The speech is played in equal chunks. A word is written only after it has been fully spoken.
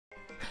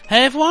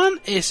Hey everyone,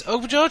 it's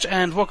Overcharge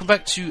and welcome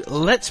back to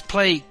Let's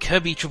Play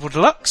Kirby Triple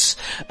Deluxe.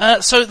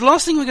 So the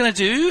last thing we're going to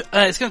do,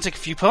 it's going to take a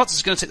few parts,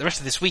 it's going to take the rest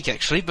of this week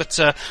actually, but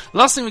the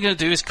last thing we're going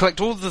to do is collect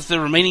all of the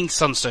remaining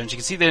sunstones. You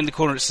can see there in the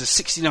corner it says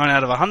 69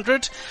 out of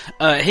 100.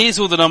 Here's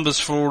all the numbers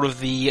for all of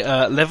the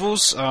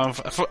levels.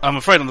 I'm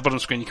afraid on the bottom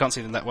screen you can't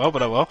see them that well,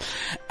 but oh well.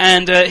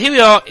 And here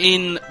we are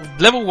in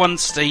level 1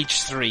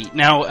 stage 3.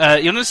 Now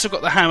you'll notice I've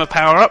got the hammer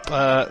power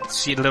up,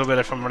 see it a little bit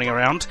if I'm running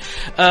around.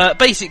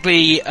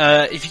 Basically,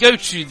 if you go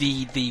to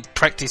the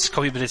practice,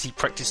 copyability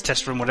practice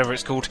test room, whatever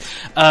it's called,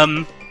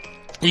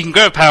 you can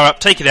grow a power up,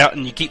 take it out,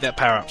 and you keep that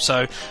power up.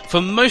 So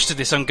for most of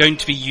this, I'm going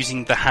to be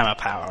using the hammer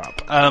power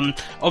up.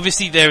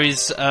 Obviously, there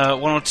is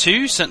one or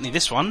two, certainly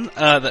this one,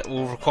 that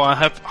will require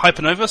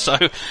Hypernova, so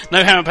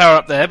no hammer power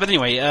up there. But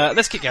anyway,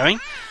 let's get going.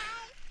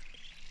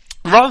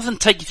 Rather than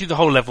take you through the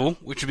whole level,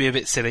 which would be a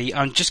bit silly,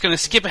 I'm just going to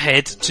skip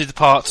ahead to the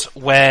part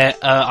where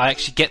I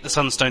actually get the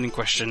sunstone in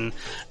question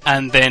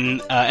and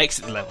then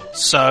exit the level.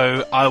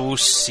 So I will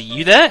see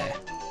you there.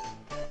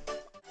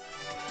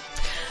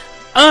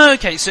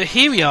 Okay, so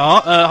here we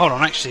are. Hold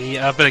on, actually,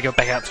 I better go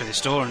back out through this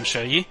door and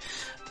show you.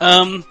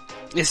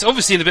 It's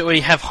obviously in the bit where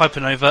you have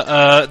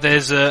Hypernova.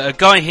 There's a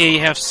guy here you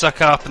have to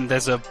suck up, and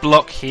there's a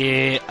block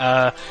here.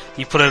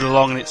 You put it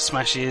along and it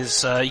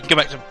smashes. You can go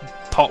back to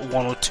part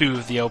 1 or 2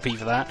 of the LP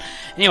for that.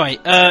 Anyway,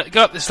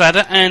 go up this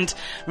ladder, and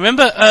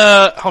remember,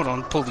 hold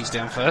on, pull these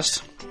down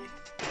first.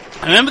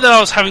 I remember that I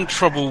was having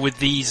trouble with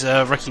these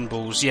wrecking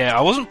balls. Yeah,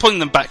 I wasn't pulling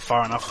them back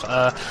far enough.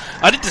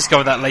 I did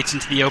discover that late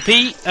into the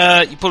LP.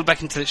 You pull it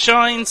back until it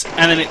shines,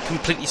 and then it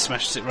completely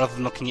smashes it rather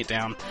than knocking it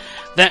down.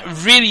 That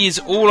really is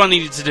all I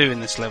needed to do in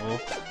this level.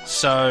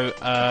 So,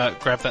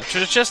 grab that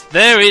treasure chest.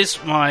 There is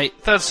my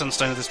 3rd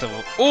sunstone of this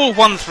level. All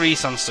 1-3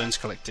 sunstones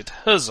collected.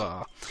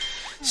 Huzzah!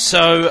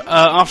 So,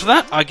 after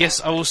that, I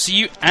guess I will see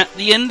you at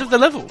the end of the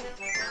level.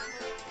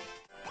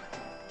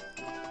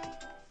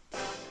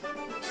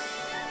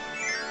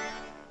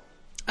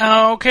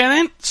 Okay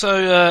then,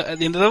 so at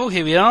the end of the level,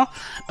 here we are.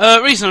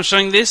 Reason I'm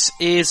showing this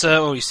is,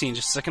 oh, you see in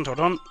just a second, hold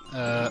on.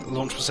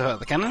 Launch myself out of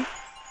the cannon.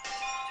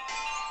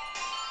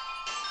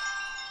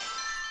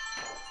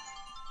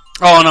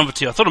 Oh, number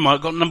 2, I thought I might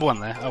have got number 1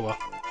 there, oh well.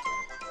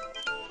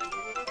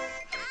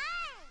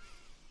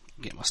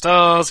 Get my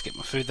stars, get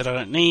my food that I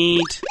don't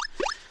need.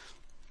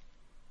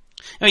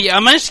 Oh yeah,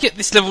 I managed to get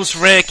this level's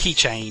rare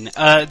keychain.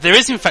 There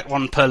is in fact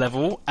one per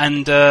level,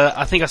 and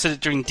I think I said it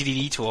during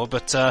Dedede tour,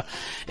 but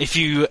if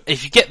you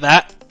get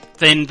that,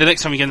 then the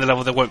next time you get in the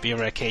level there won't be a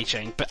rare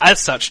keychain. But as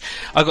such,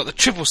 I got the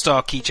triple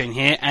star keychain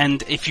here,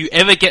 and if you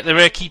ever get the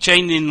rare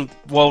keychain in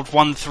World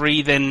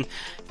 1-3, then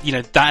you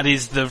know, that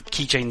is the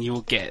keychain you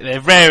will get. They're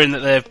rare in that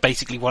they're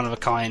basically one of a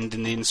kind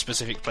and in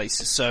specific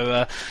places.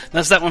 So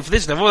that's that one for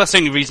this level. That's the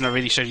only reason I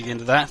really showed you the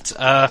end of that.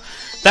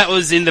 That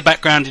was in the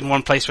background in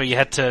one place where you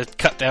had to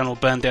cut down or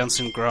burn down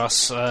some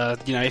grass.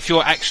 You know, if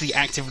you're actually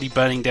actively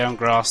burning down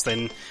grass,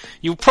 then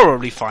you'll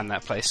probably find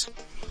that place.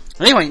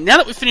 Anyway, now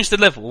that we've finished the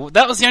level,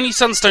 that was the only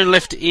sunstone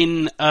left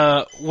in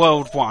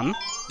World 1,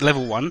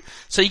 Level 1.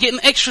 So you get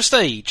an extra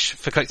stage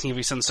for collecting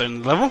every sunstone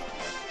in the level.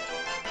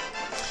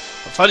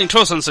 Finding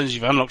 12 sunstones,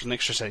 you've unlocked an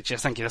extra stage.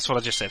 Yes, thank you, that's what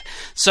I just said.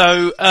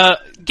 So,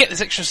 get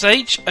this extra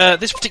stage.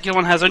 This particular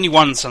one has only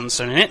 1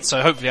 sunstone in it, so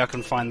hopefully I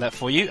can find that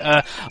for you.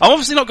 I'm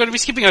obviously not going to be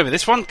skipping over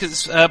this one,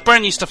 because it's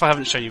brand new stuff I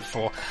haven't shown you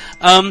before.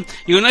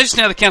 You'll notice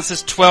now the count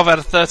says 12 out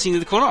of 13 in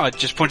the corner. I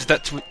just pointed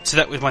that to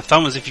that with my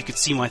thumb, as if you could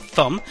see my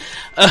thumb.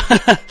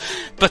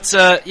 But,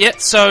 yeah,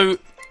 so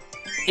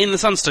in the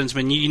sunstones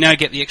menu, you now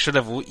get the extra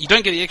level. You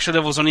don't get the extra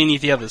levels on any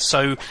of the others,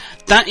 so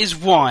that is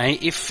why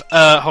if,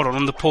 hold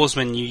on the pause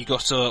menu, you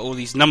got all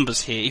these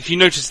numbers here. If you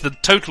notice the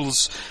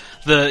totals,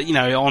 you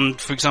know, on,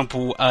 for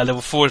example,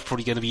 level 4 is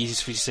probably going to be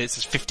easiest for you to say, it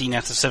says 15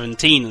 out of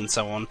 17 and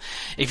so on.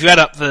 If you add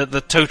up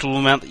the total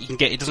amount that you can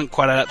get, it doesn't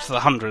quite add up to the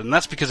 100, and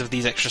that's because of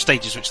these extra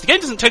stages, which the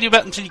game doesn't tell you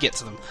about until you get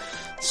to them.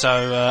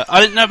 So, I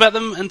didn't know about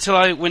them until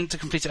I went to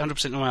complete it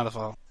 100% in my other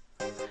file.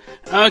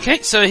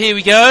 Okay, so here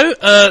we go,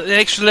 the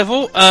extra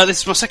level.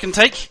 This is my second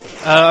take.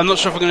 I'm not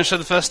sure if I'm going to show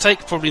the first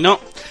take, probably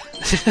not.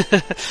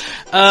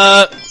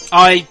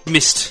 I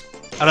missed.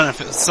 I don't know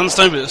if it was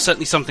sunstone, but it was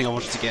certainly something I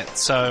wanted to get.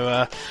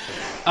 So,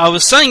 I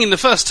was saying in the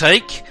first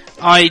take,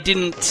 I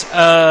didn't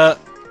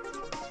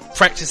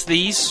practice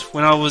these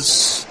when I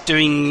was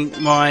doing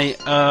my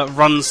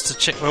runs to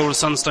check where all the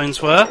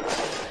sunstones were,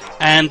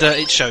 and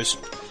it shows,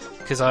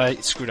 because I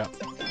screwed up.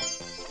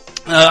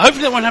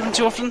 Hopefully that won't happen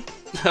too often.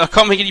 I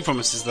can't make any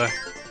promises though.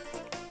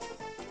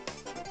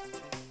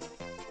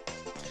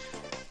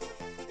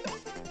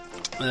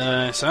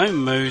 So,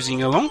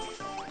 moseying along.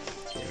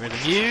 Get rid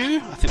of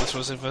you. I think that's what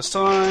I said first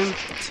time.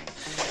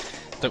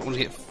 Don't want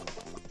to get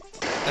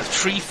a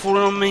tree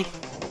falling on me.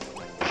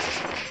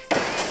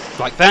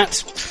 Like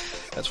that.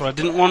 That's what I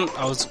didn't want.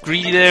 I was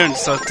greedy there and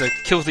decided to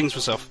kill things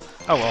myself.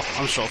 Oh well,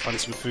 I'm sure I'll find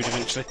some food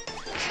eventually.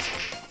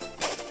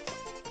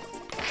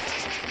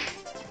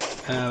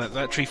 Let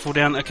that tree fall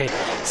down. Okay, so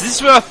this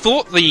is where I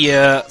thought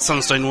the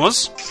sunstone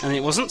was, and it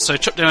wasn't, so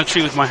chop down a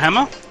tree with my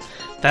hammer.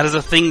 That is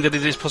a thing that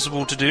it is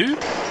possible to do.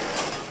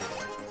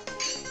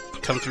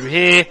 come through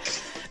here,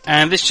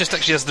 and this chest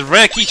actually has the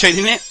rare keychain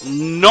in it,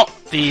 not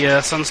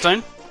the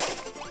sunstone.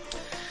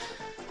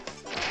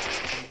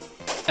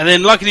 And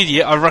then, like an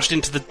idiot, I rushed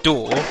into the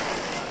door.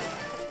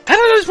 How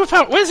did I lose my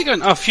power? Where's it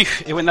going? Oh, phew,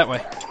 it went that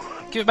way.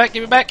 Give it back,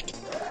 give it back.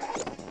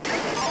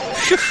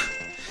 Phew.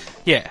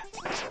 Yeah,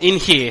 in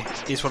here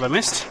is what I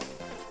missed.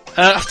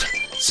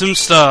 Some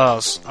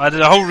stars. I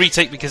did a whole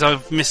retake because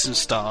I've missed some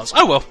stars.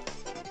 Oh well.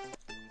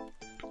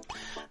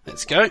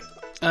 Let's go.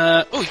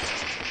 Oh,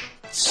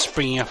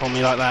 springing up on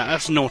me like that.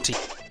 That's naughty.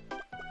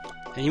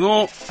 Any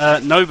more?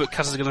 No, but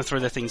Cutters are going to throw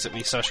their things at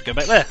me, so I should go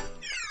back there.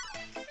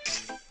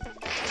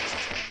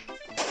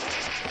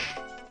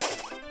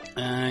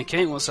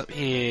 Okay, what's up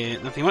here?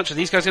 Nothing much. Are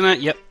these guys gonna?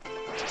 Yep.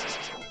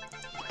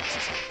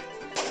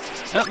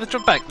 Oh, they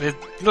dropped back. They're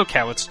little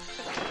cowards.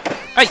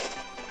 Hey!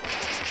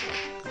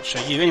 I'll show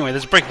you. Anyway,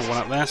 there's a breakable one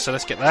up there, so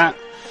let's get that.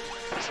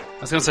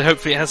 I was gonna say,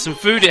 hopefully it has some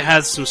food. It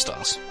has some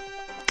stars.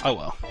 Oh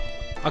well.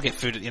 I'll get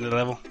food at the end of the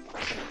level.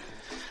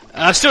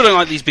 I still don't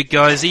like these big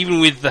guys, even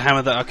with the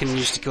hammer that I can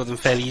use to kill them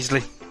fairly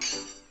easily.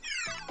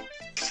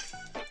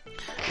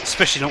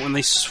 Especially not when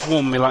they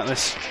swarm me like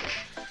this.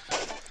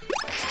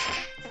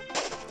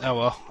 Oh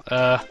well.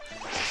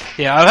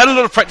 Yeah, I've had a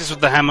lot of practice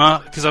with the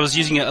hammer, because I was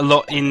using it a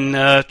lot in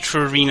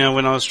True Arena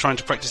when I was trying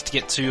to practice to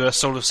get to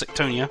Soul of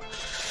Sectonia.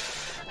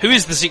 Who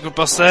is the secret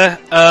boss there?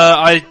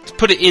 I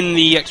put it in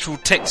the actual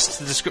text,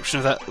 the description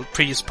of that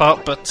previous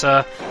part, but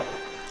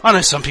I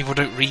know some people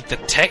don't read the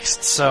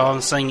text, so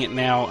I'm saying it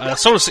now.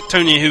 Soul of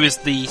Sectonia, who is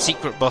the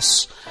secret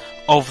boss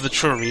of the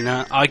True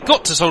Arena. I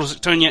got to Soul of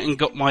Sectonia and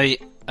got my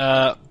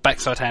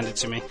backside handed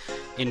to me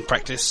in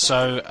practice,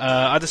 so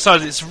I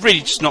decided it's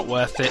really just not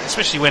worth it,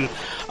 especially when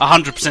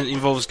 100%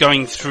 involves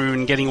going through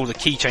and getting all the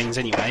keychains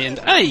anyway. And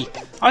hey,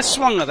 I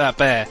swung at that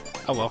bear.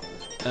 Oh well.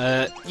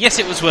 Yes,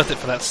 it was worth it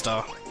for that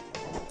star.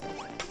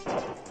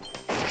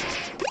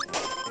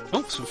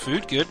 Oh, some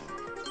food, good.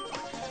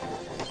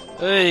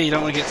 Hey,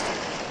 don't want to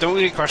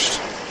get crushed.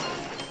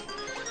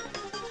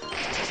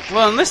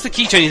 Well, unless the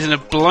keychain is in a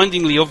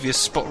blindingly obvious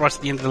spot right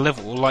at the end of the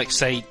level, like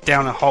say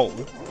down a hole.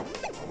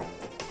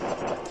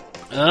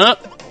 Now,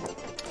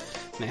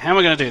 how am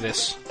I going to do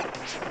this?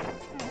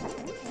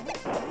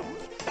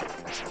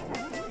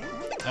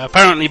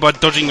 Apparently by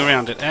dodging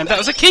around it, and that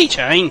was a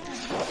keychain.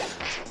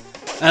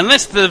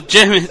 Unless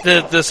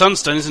the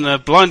sunstone is in a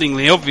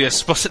blindingly obvious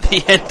spot at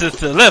the end of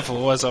the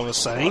level, as I was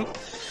saying,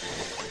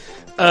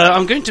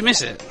 I'm going to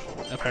miss it.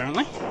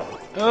 Apparently.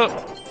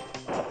 Oh.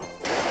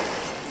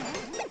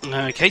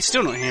 Okay,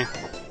 still not here.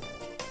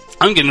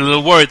 I'm getting a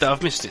little worried that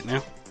I've missed it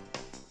now.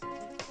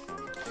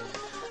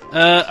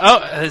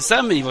 Oh, is that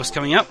a mini-boss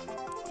coming up?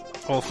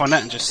 I'll find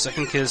out in just a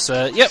second, because,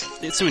 yep,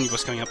 it's a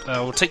mini-boss coming up.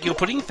 We'll take your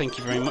pudding, thank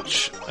you very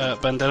much,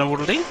 Bandana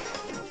Waddle-Dee.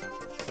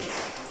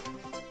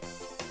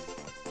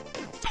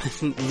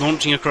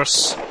 Launching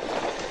across.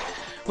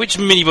 Which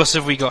mini-boss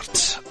have we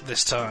got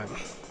this time?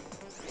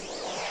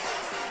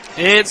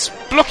 It's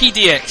Blocky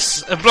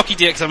DX. Blocky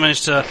DX I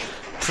managed to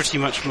pretty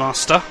much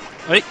master.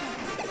 Wait.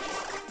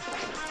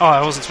 Oh,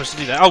 I wasn't supposed to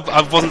do that. Oh,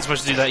 I wasn't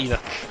supposed to do that either.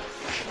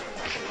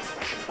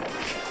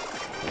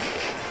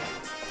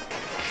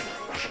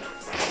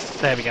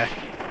 There we go.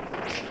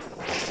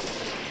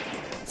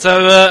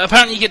 So,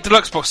 apparently you get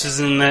deluxe bosses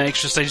in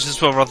extra stages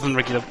as well, rather than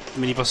regular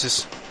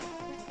mini-bosses.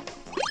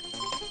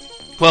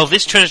 Well,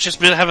 this treasure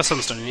chest will have a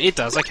sunstone in it. It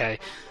does, okay.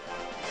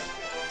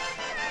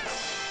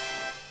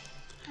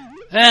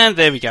 And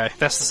there we go.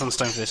 That's the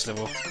sunstone for this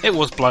level. It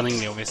was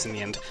blindingly obvious in the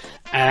end.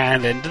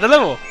 And end of the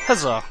level.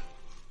 Huzzah!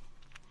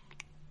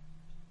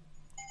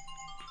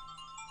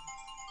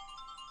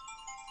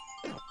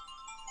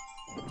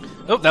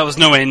 Oh, that was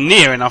nowhere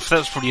near enough. That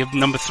was probably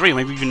number 3, or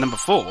maybe even number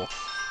 4.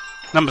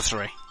 Number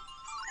 3.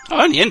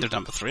 Oh, only end of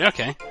number 3,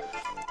 okay.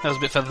 That was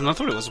a bit further than I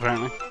thought it was,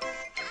 apparently.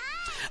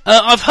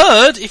 I've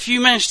heard if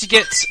you manage to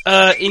get,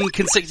 in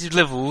consecutive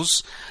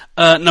levels,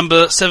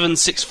 number 7,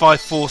 6,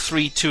 5, 4,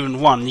 3, 2,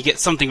 and 1, you get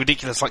something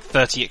ridiculous like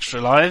 30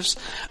 extra lives.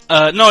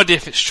 No idea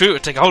if it's true. It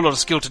would take a whole lot of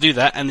skill to do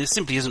that, and it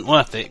simply isn't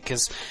worth it,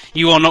 because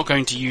you are not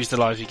going to use the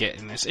lives you get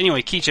in this.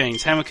 Anyway,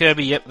 keychains, Hammer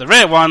Kirby, yep, the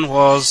rare one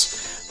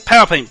was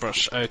Power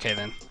Paintbrush. Okay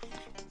then.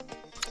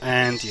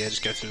 And yeah,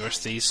 just go through the rest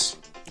of these.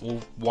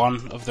 All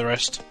one of the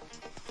rest.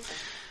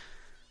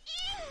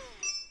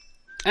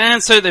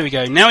 And so there we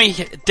go. Now we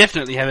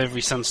definitely have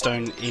every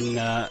sunstone in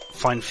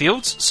Fine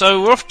Fields.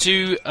 So we're off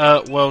to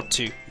World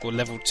 2, or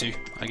Level 2,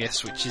 I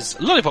guess, which is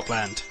Lollipop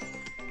Land.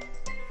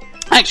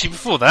 Actually,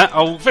 before that,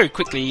 I'll very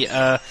quickly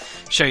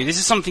show you. This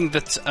is something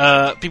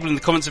that people in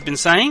the comments have been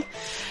saying.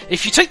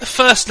 If you take the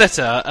first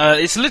letter,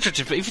 it's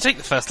alliterative, but if you take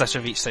the first letter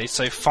of each stage,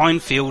 so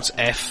Fine Fields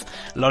F,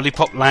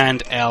 Lollipop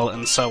Land L,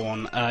 and so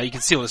on, you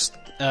can see all this.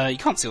 You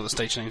can't see all the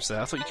stage names there.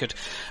 I thought you could.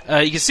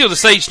 You can see all the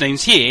stage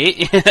names here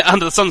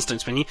under the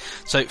Sunstones menu.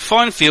 So,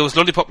 Fine Fields,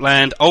 Lollipop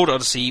Land, Old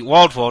Odyssey,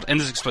 Wild World,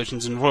 Endless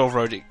Explosions, and Royal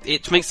Road.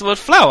 It makes the word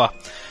flower,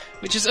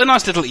 which is a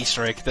nice little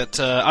Easter egg that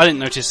I didn't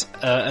notice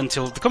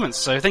until the comments.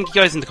 So, thank you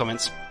guys in the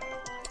comments.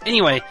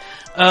 Anyway,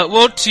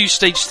 World 2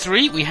 Stage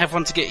 3, we have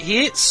one to get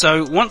here.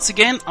 So, once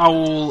again, I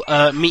will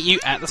meet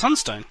you at the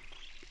Sunstone.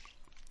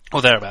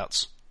 or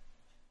thereabouts.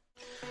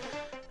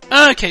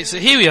 Okay, so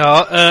here we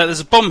are. There's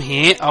a bomb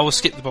here. I will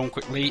skip the bomb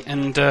quickly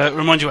and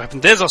remind you what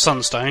happened. There's our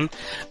sunstone.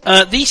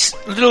 These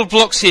little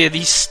blocks here,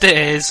 these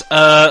stairs,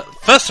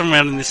 first time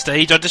around in this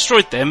stage, I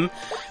destroyed them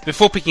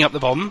before picking up the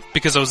bomb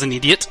because I was an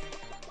idiot.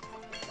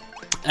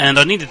 And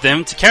I needed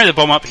them to carry the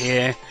bomb up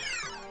here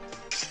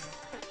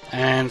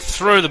and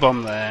throw the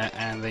bomb there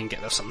and then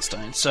get the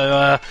sunstone.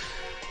 So,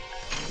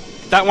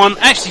 that one,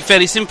 actually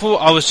fairly simple.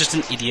 I was just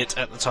an idiot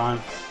at the time.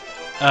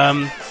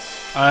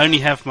 I only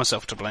have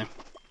myself to blame.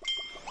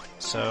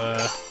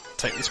 So,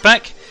 take this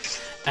back,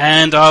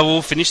 and I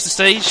will finish the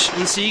stage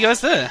and see you guys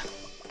there.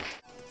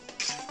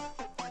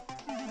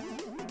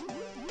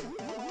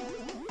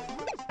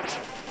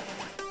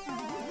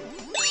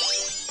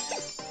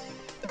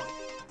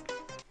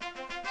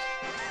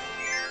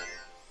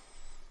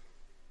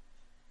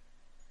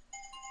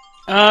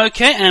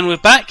 Okay, and we're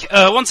back.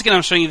 Once again,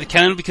 I'm showing you the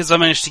cannon because I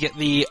managed to get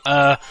the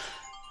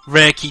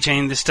rare keychain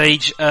in this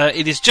stage.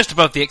 It is just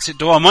above the exit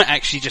door. I might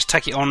actually just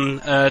tack it on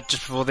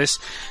just before this.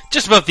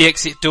 Just above the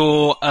exit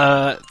door,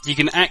 you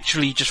can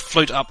actually just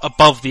float up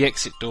above the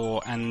exit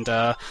door, and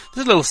there's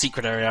a little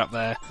secret area out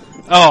there.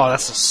 Oh,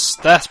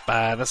 that's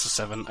bad. That's a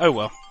 7. Oh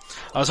well.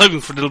 I was hoping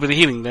for a little bit of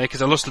healing there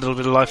because I lost a little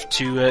bit of life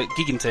to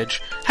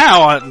Gigantedge.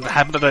 How it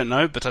happened, I don't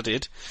know, but I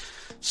did.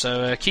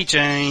 So,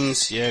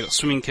 keychains, yeah, got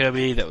Swimming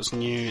Kirby, that was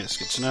new, that's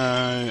good to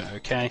know,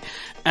 okay.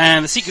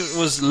 And the secret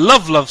was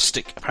Love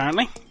Stick,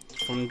 apparently,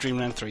 from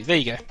Dreamland 3. There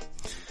you go.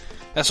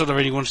 That's what I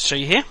really wanted to show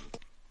you here.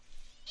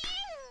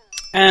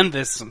 And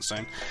there's the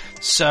sunstone.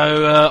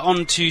 So,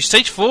 on to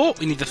stage 4,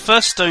 we need the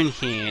first stone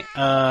here.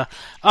 Oh,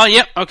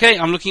 yeah, okay,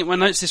 I'm looking at my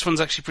notes, this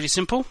one's actually pretty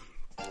simple.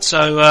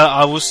 So,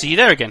 I will see you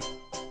there again.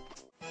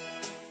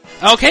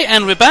 Okay,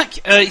 and we're back.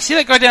 You see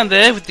that guy down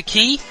there with the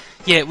key?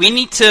 Yeah, we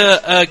need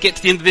to get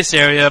to the end of this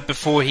area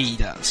before he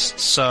does.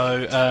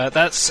 So,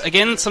 that's,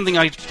 again, something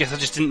I guess I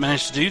just didn't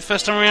manage to do the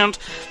first time around.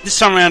 This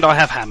time around I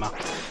have hammer.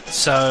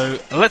 So,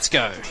 let's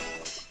go.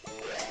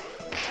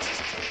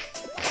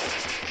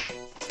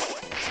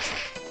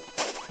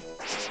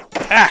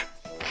 Ah!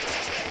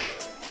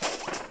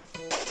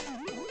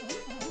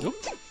 Nope.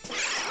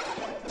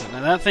 Don't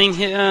know that thing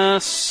hit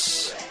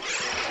us.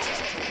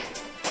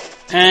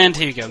 And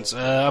here he goes.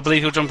 I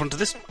believe he'll jump onto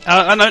this.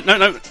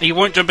 No. He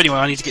won't jump anywhere.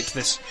 I need to get to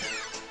this.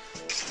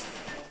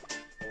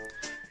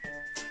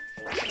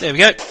 There we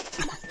go.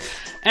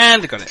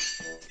 And I got it.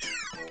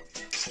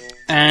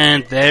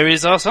 And there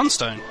is our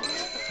sunstone.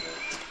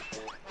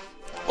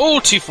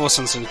 All 2-4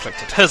 sunstone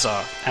collected.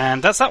 Huzzah.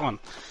 And that's that one.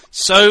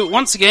 So,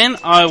 once again,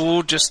 I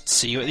will just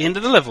see you at the end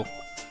of the level.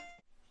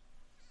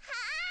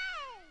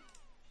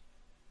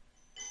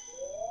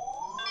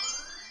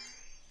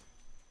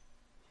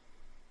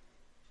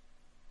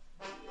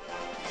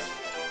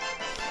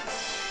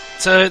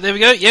 So there we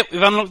go, yep,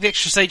 we've unlocked the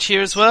extra stage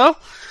here as well.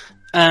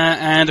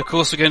 And of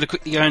course we're going to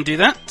quickly go and do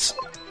that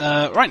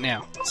right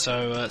now.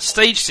 So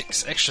stage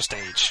 6, extra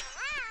stage.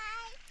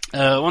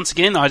 Once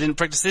again, I didn't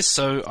practice this,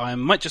 so I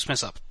might just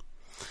mess up.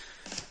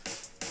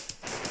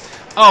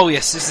 Oh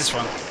yes, it's this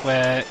one,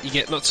 where you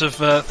get lots of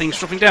things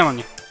dropping down on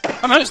you.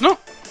 Oh no, it's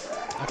not.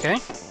 Okay. I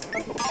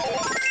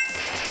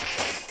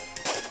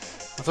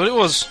thought it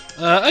was.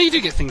 Oh, you do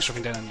get things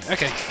dropping down on you.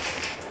 Okay.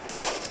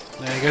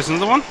 There goes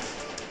another one.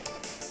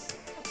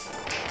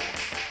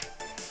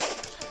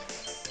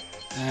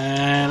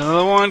 And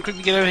another one,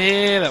 quickly get over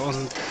here, that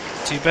wasn't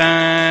too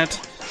bad.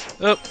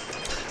 Oh,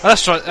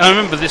 that's right, I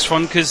remember this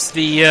one because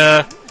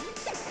the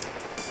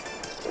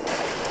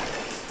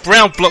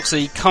brown blocks that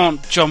you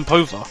can't jump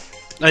over.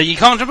 You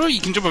can't jump over, you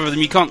can jump over them,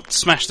 you can't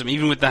smash them,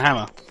 even with the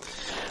hammer.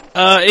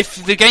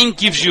 If the game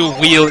gives you a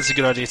wheel, it's a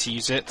good idea to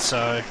use it,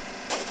 so...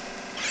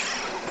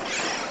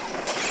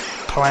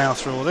 Plow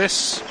through all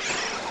this.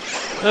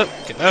 Oh,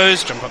 get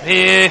those, jump up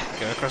here,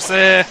 go across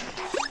there.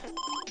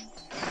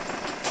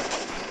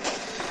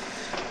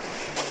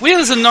 Wheel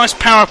is a nice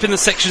power-up in the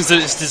sections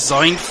that it's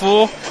designed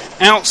for.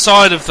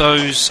 Outside of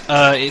those,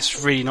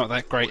 it's really not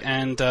that great,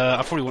 and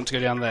I probably want to go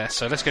down there,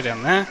 so let's go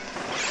down there.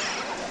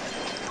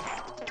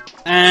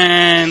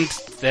 And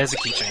there's a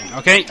keychain.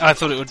 Okay, I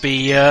thought it would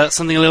be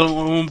something a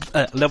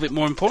little bit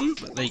more important,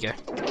 but there you go.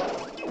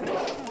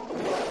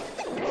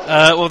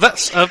 Well,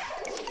 that's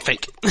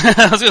fake.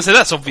 I was going to say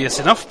that's obvious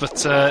enough,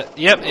 but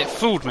yep, it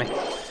fooled me.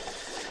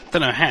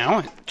 Don't know how,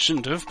 it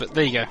shouldn't have, but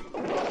there you go.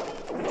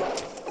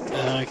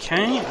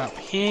 Okay, up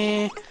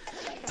here.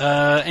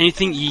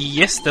 Anything?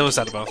 Yes, there was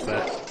that above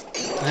there.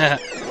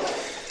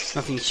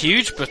 Nothing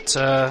huge, but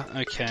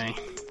okay.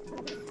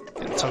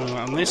 Get the timing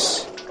right on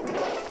this.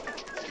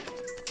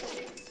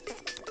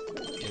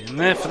 Get in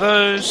there for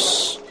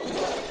those.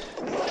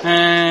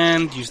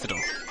 And use the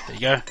door. There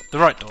you go. The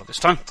right door this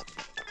time.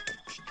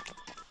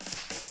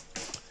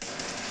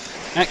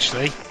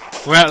 Actually,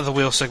 we're out of the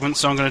wheel segment,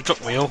 so I'm going to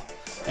drop wheel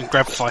and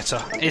grab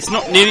fighter. It's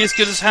not nearly as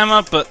good as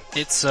hammer, but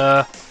it's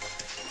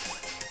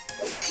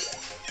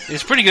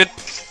pretty good.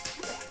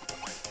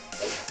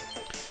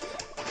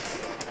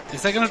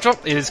 Is that going to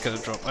drop? It is going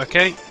to drop.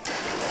 Okay.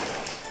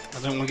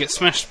 I don't want to get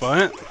smashed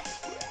by it.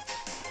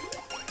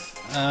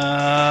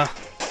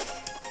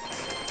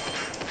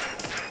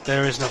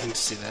 There is nothing to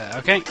see there.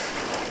 Okay.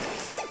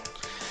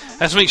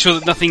 Let's make sure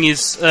that nothing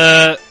is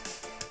going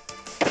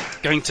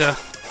to.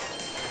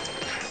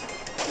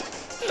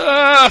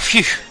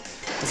 Phew.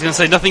 I was going to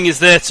say nothing is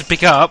there to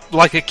pick up,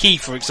 like a key,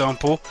 for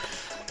example.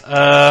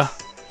 Oh,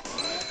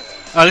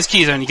 this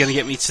key is only going to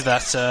get me to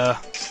that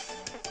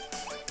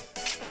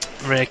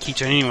rare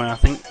keychain anyway, I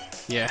think.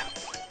 Yeah.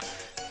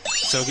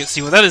 So we'll get to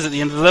see what that is at the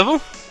end of the level.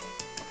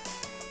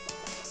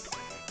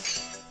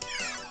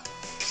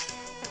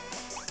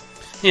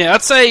 Yeah,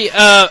 I'd say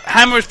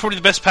Hammer is probably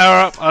the best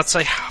power-up. I'd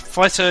say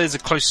Fighter is a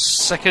close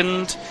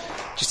second,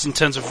 just in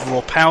terms of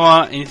raw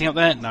power. Anything up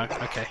there? No.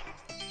 Okay.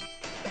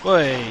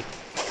 Boy.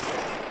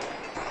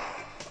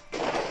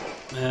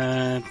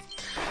 I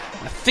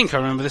think I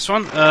remember this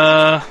one. Do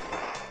that.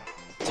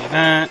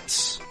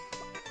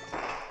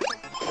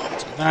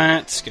 Do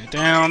that. Go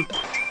down.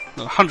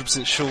 Not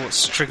 100% sure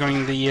what's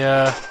triggering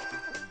the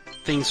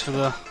things for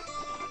the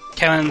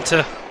cannon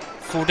to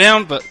fall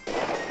down, but.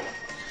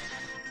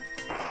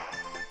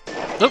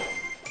 Oh.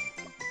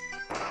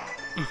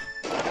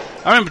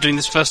 I remember doing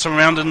this first time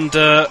around and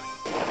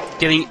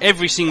getting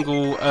every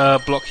single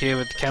block here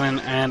with the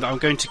cannon, and I'm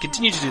going to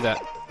continue to do that,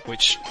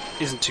 which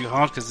isn't too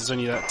hard because there's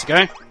only that to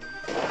go.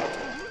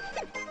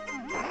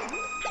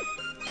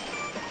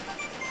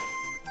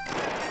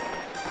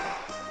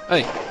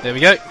 Hey, there we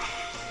go.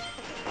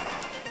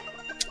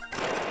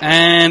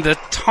 And a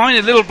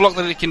tiny little block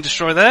that it can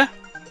destroy there.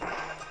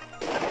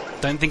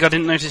 Don't think I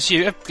didn't notice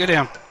you. Go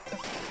down.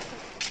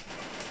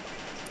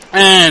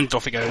 And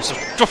off it goes,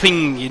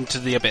 dropping into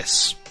the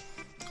abyss.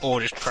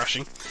 Or just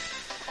crashing.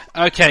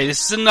 Okay,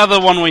 this is another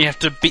one where you have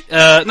to beat...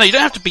 no, you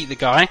don't have to beat the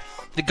guy.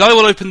 The guy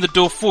will open the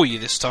door for you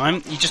this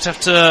time. You just have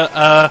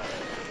to...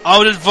 I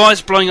would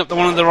advise blowing up the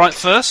one on the right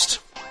first.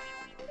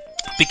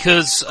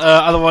 Because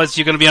otherwise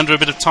you're going to be under a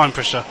bit of time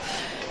pressure.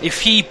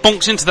 If he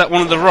bonks into that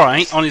one on the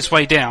right on his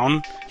way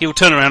down, he will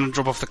turn around and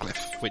drop off the cliff,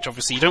 which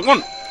obviously you don't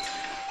want.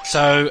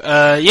 So,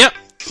 yep,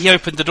 he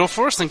opened the door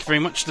for us. Thank you very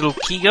much, little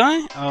key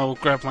guy. I'll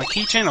grab my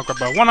keychain. I'll grab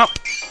my 1-up.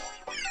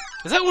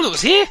 Is that all that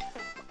was here?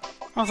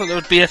 I thought there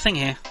would be a thing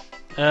here.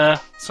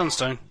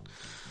 Sunstone.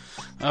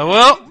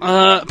 Well,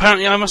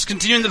 apparently I must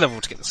continue in the level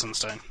to get the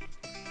sunstone.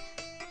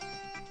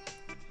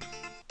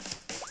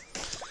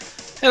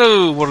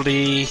 Hello,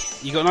 Waddle-Dee.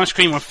 You got an ice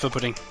cream for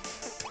pudding.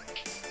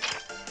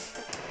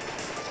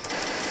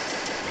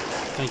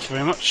 Thank you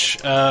very much.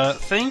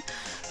 Thing.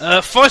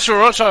 Fighter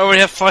or Archer, I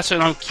already have Fighter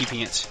and I'm keeping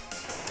it.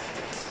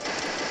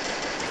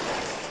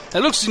 It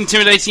looks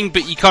intimidating,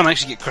 but you can't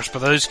actually get crushed by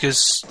those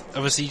because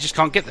obviously you just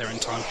can't get there in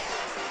time.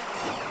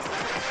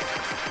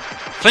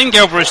 Flame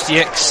Galbaros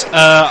DX,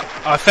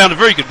 I found a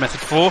very good method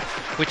for,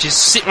 which is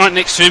sit right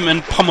next to him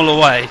and pummel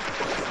away,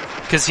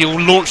 because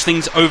he'll launch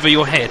things over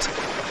your head.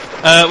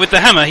 With the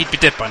hammer, he'd be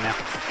dead by now.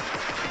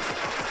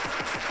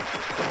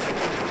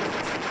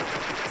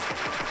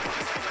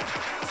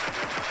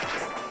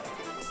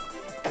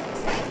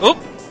 Oh!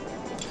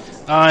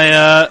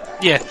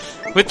 Yeah.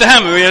 With the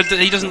hammer,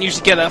 he doesn't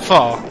usually get that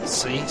far,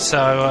 see?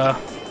 So,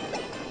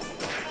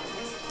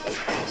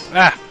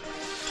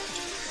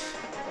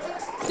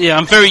 yeah,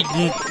 I'm very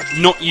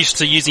not used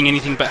to using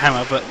anything but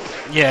hammer, but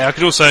yeah, I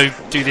could also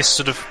do this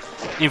sort of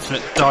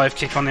infinite dive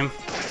kick on him.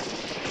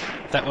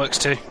 That works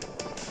too.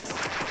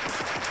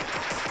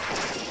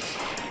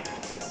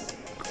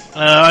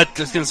 I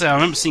was going to say, I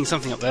remember seeing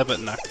something up there, but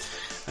no.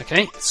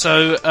 Okay,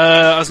 so,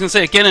 I was going to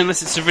say again,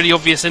 unless it's a really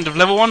obvious end of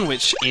level 1,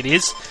 which it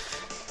is.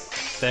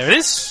 There it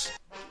is.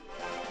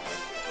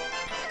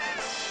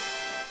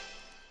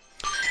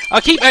 I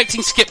keep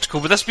acting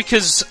skeptical, but that's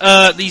because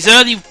these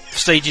early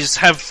stages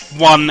have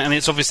one, and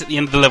it's obvious at the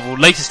end of the level.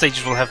 Later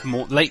stages will have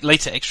more.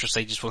 Later extra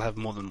stages will have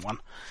more than one.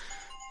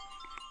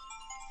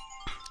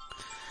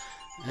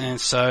 And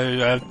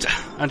so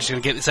I'm just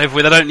going to get this over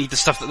with. I don't need the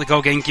stuff that the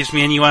gold game gives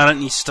me anyway. I don't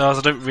need stars.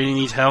 I don't really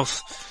need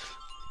health.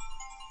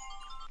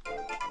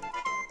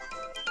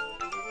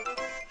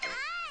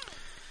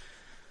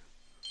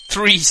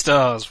 Three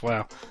stars.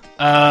 Wow.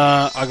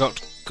 I got.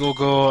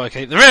 Gorgor,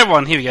 okay, the rare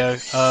one, here we go.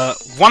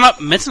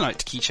 1-up Meta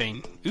Knight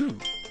keychain. Ooh.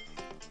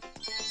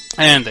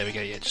 And there we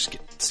go, yeah, just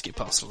skip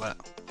past all that.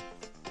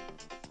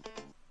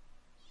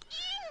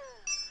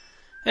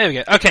 There we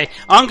go. Okay,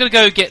 I'm gonna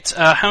go get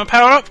Hammer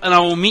Power Up, and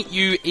I will meet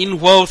you in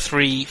World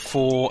 3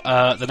 for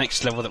the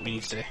next level that we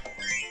need to do.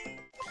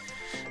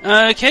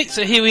 Okay,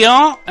 so here we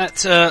are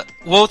at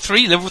World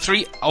 3, Level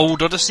 3,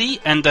 Old Odyssey,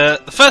 and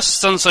the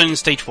first Sunstone in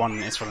Stage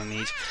 1 is what I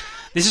need.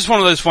 This is one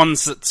of those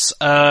ones that's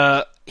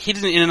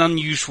hidden in an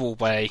unusual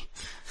way.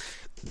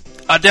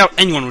 I doubt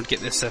anyone would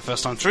get this their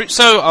first time through,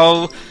 so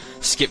I'll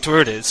skip to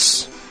where it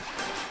is.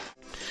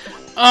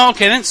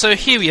 Okay then, so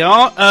here we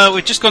are.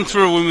 We've just gone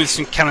through a room with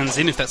some cannons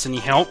in, if that's any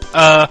help.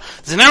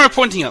 There's an arrow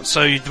pointing up,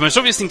 so the most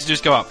obvious thing to do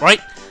is go up, right?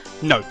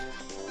 No.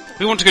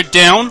 We want to go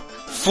down,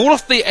 fall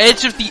off the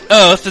edge of the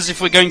earth as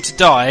if we're going to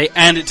die,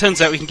 and it turns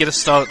out we can get a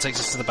star that takes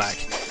us to the back.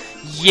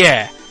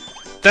 Yeah.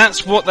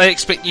 That's what they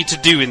expect you to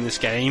do in this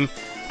game.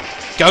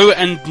 Go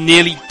and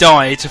nearly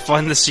die to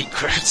find the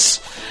secrets.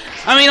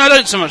 I mean, I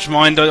don't so much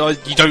mind.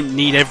 You don't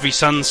need every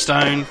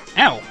sunstone.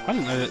 Ow! I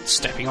didn't know that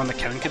stepping on the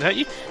cannon could hurt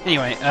you.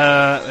 Anyway,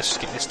 let's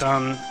just get this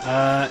done.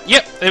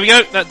 Yep, there we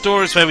go. That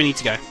door is where we need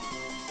to go.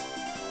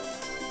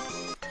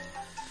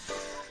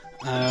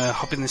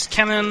 Hop in this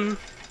cannon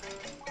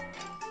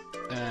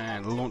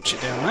and launch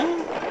it down there.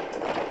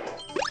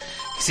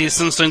 You see the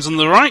sunstones on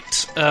the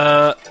right,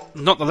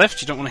 not the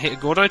left. You don't want to hit a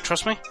Gordo,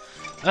 trust me.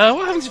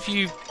 What happens if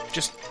you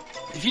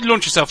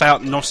launch yourself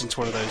out and not into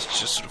one of those?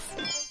 Just sort of.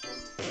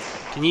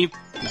 Can you?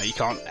 No, you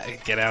can't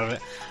get out of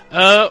it.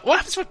 What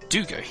happens if I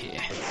do go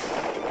here?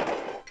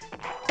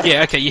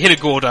 Yeah, okay. You hit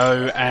a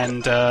Gordo,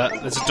 and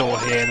there's a door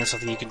here, and there's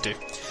something you can do.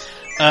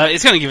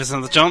 It's going to give us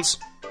another chance.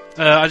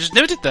 I just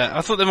never did that.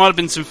 I thought there might have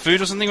been some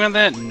food or something around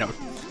there. No,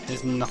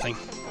 there's nothing.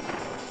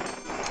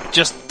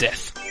 Just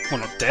death. Well,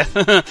 not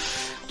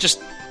death.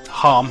 Just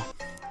harm.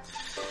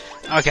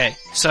 Okay,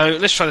 so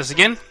let's try this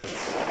again.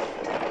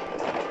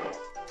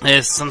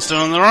 There's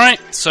sunstone on the right,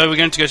 so we're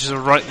going to go to the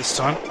right this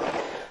time.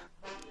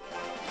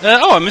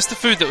 Oh, I missed the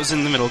food that was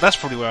in the middle. That's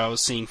probably where I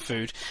was seeing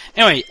food.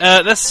 Anyway,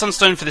 that's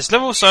sunstone for this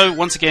level, so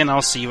once again,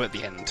 I'll see you at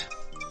the end.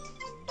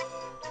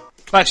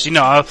 Actually,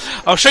 no,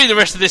 I'll show you the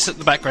rest of this at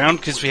the background,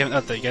 because we haven't... Oh,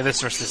 there you go, there's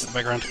the rest of this at the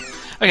background.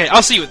 Okay,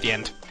 I'll see you at the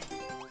end.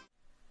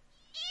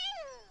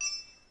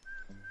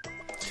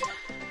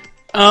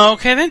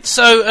 Okay then,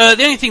 so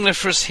the only thing left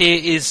for us here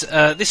is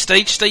this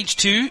stage, stage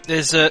 2.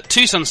 There's 2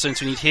 sunstones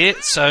we need here,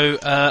 so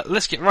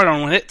let's get right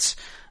on with it.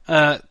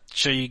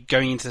 Show you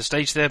going into the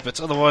stage there,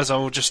 but otherwise I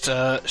will just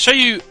show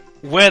you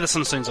where the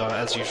sunstones are,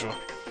 as usual.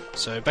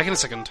 So, back in a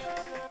second.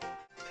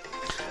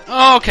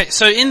 Okay,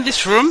 so in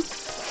this room,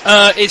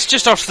 it's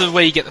just after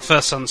where you get the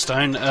first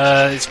sunstone.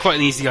 It's quite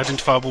an easily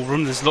identifiable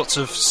room. There's lots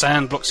of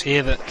sand blocks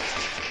here that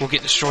will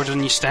get destroyed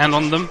when you stand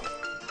on them,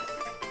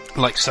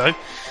 like so.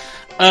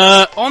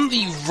 On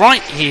the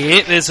right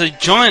here, there's a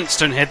giant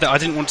stone head that I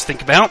didn't want to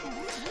think about.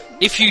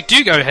 If you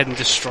do go ahead and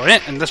destroy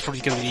it, and that's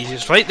probably going to be the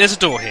easiest way, there's a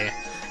door here.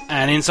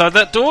 And inside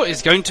that door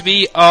is going to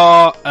be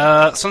our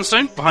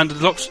sunstone, behind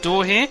the locked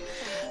door here.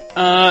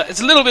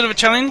 It's a little bit of a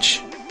challenge.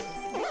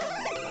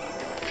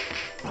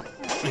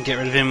 And get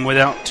rid of him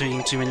without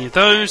doing too many of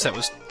those. That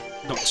was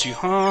not too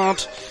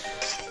hard.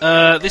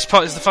 This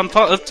part is the fun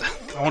part.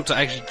 I want to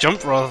actually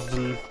jump rather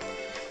than...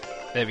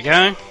 There we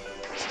go.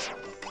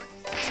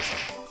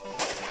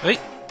 Hey.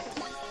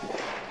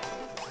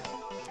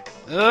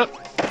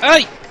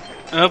 Hey!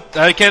 Oh,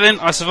 okay then,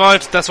 I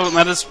survived, that's all that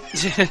matters.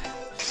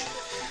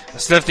 I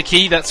still have the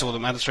key, that's all that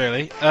matters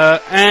really.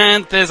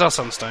 And there's our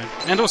sunstone.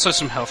 And also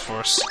some health for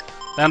us.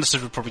 I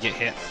understood we'd probably get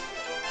hit.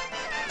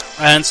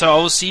 And so I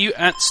will see you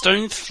at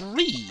stone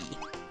 3.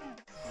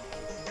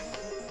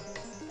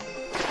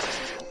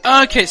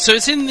 Okay, so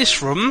it's in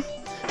this room,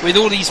 with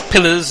all these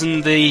pillars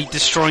and the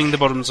destroying the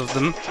bottoms of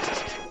them.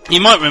 You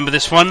might remember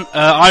this one.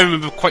 I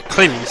remember quite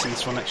clearly missing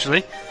this one,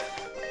 actually.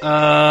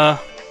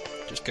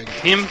 Just go get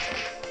him.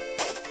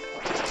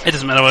 It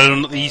doesn't matter whether or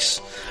not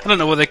these... I don't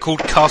know what they're called,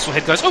 castle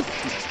head guys. Oh!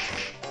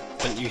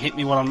 Don't you hit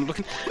me while I'm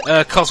looking.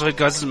 Castle head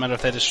guys, doesn't matter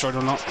if they're destroyed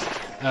or not.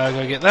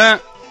 Go get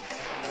that.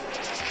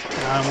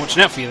 I'm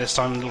watching out for you this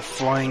time, little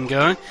flying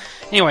guy.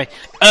 Anyway,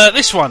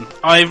 this one.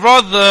 I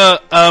rather,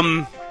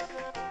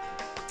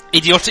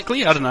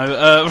 idiotically, I don't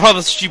know,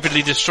 rather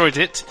stupidly destroyed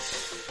it.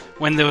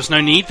 When there was no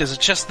need. There's a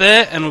chest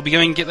there, and we'll be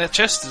going to get that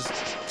chest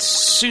as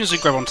soon as we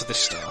grab onto this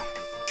star.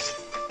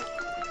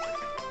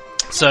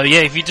 So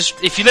yeah,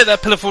 if you let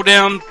that pillar fall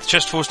down, the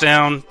chest falls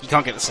down, you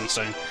can't get the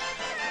sunstone.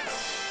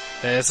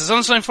 There's the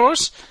sunstone for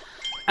us.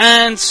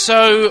 And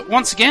so,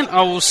 once again,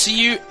 I will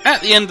see you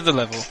at the end of the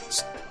level.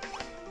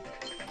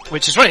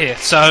 Which is right here,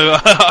 so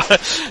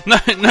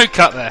no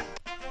cut there.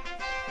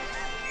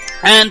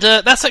 And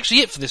that's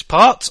actually it for this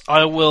part.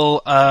 I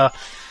will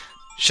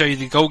show you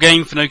the goal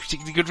game for no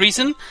particularly good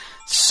reason.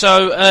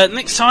 So,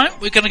 next time,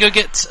 we're going to go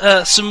get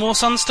some more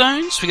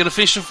sunstones. We're going to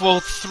finish off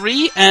World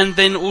 3, and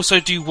then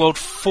also do World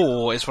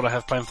 4, is what I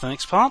have planned for the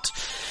next part.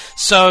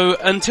 So,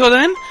 until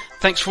then,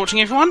 thanks for watching,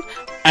 everyone,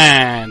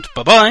 and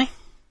bye-bye.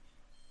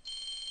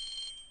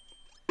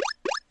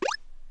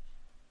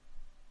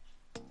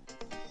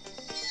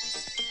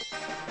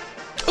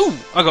 Ooh,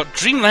 I got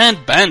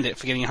Dreamland Bandit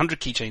for getting 100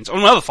 keychains. On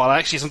my other file, I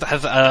actually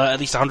have at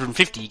least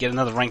 150, you get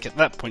another rank at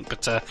that point,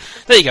 but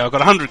there you go, I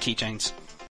got 100 keychains.